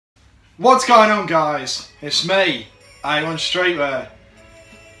What's going on, guys? It's me, A1 Streetwear.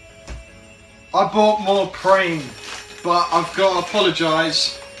 I bought more Preem, but I've got to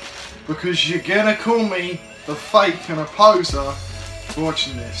apologise because you're gonna call me the fake and a poser for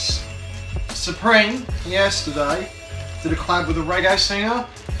watching this. Supreme yesterday did a collab with a reggae singer.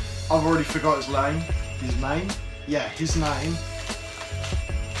 I've already forgot his name. His name.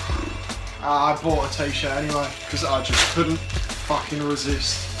 I bought a t-shirt anyway because I just couldn't fucking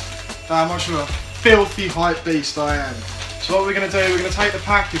resist. How much of a filthy hype beast I am. So what we're going to do, we're going to take the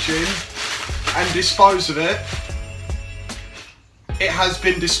packaging and dispose of it. It has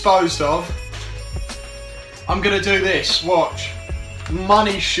been disposed of. I'm going to do this, watch.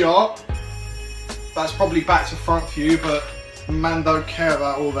 Money shot. That's probably back to front for you, but man don't care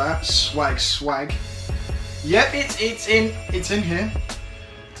about all that. Swag. Yep, it's in here.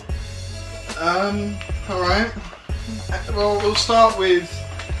 Alright. Well, we'll start with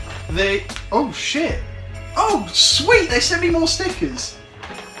the... Oh, shit. Oh, sweet. They sent me more stickers.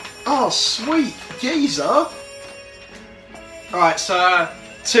 Oh, sweet. Geezer. Alright, so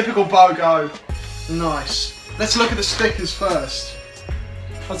typical BOGO. Nice. Let's look at the stickers first.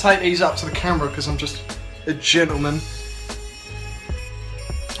 I'll take these up to the camera because I'm just a gentleman.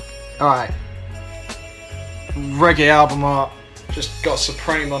 Alright. Reggae album art. Just got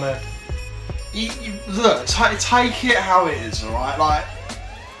Supreme on it. Look, take it how it is, alright? Like,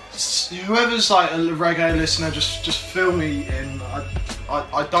 whoever's like a reggae listener, just fill me in.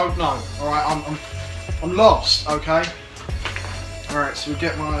 I don't know, alright? I'm lost, okay? Alright, so we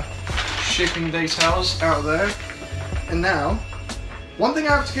get my shipping details out of there. And now, one thing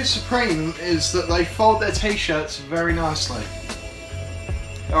I have to give Supreme is that they fold their t-shirts very nicely.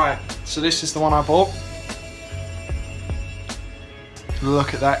 Alright, so this is the one I bought.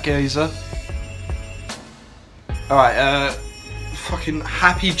 Look at that geezer. Alright, fucking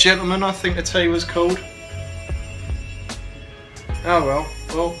Happy Gentleman, I think the tee was called. Oh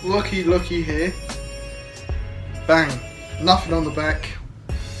well, looky here. Bang, nothing on the back.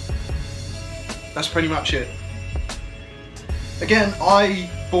 That's pretty much it. Again, I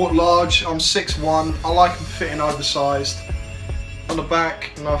bought large, I'm 6'1", I like them fitting oversized. On the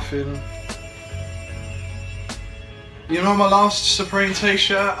back, nothing. You know my last Supreme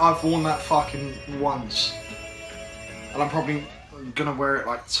t-shirt? I've worn that fucking once. And I'm probably gonna wear it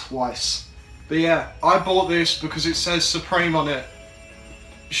like twice. But yeah, I bought this because it says Supreme on it.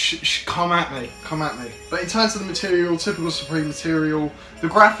 Come at me. But in terms of the material, typical Supreme material, the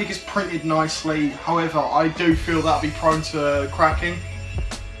graphic is printed nicely. However, I do feel that'll be prone to cracking.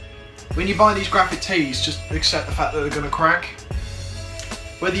 When you buy these graphic tees, just accept the fact that they're gonna crack.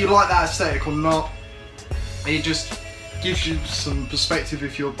 Whether you like that aesthetic or not, it just gives you some perspective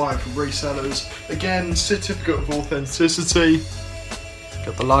if you're buying from resellers. Again, certificate of authenticity.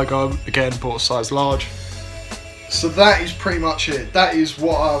 Got the logo, again, bought a size large. So that is pretty much it. That is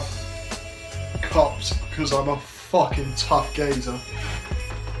what I've copped because I'm a fucking tough geezer.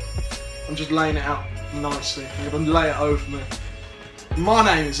 I'm just laying it out nicely. I'm going to lay it over me. My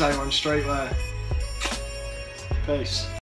name is A1 Streetwear. Peace.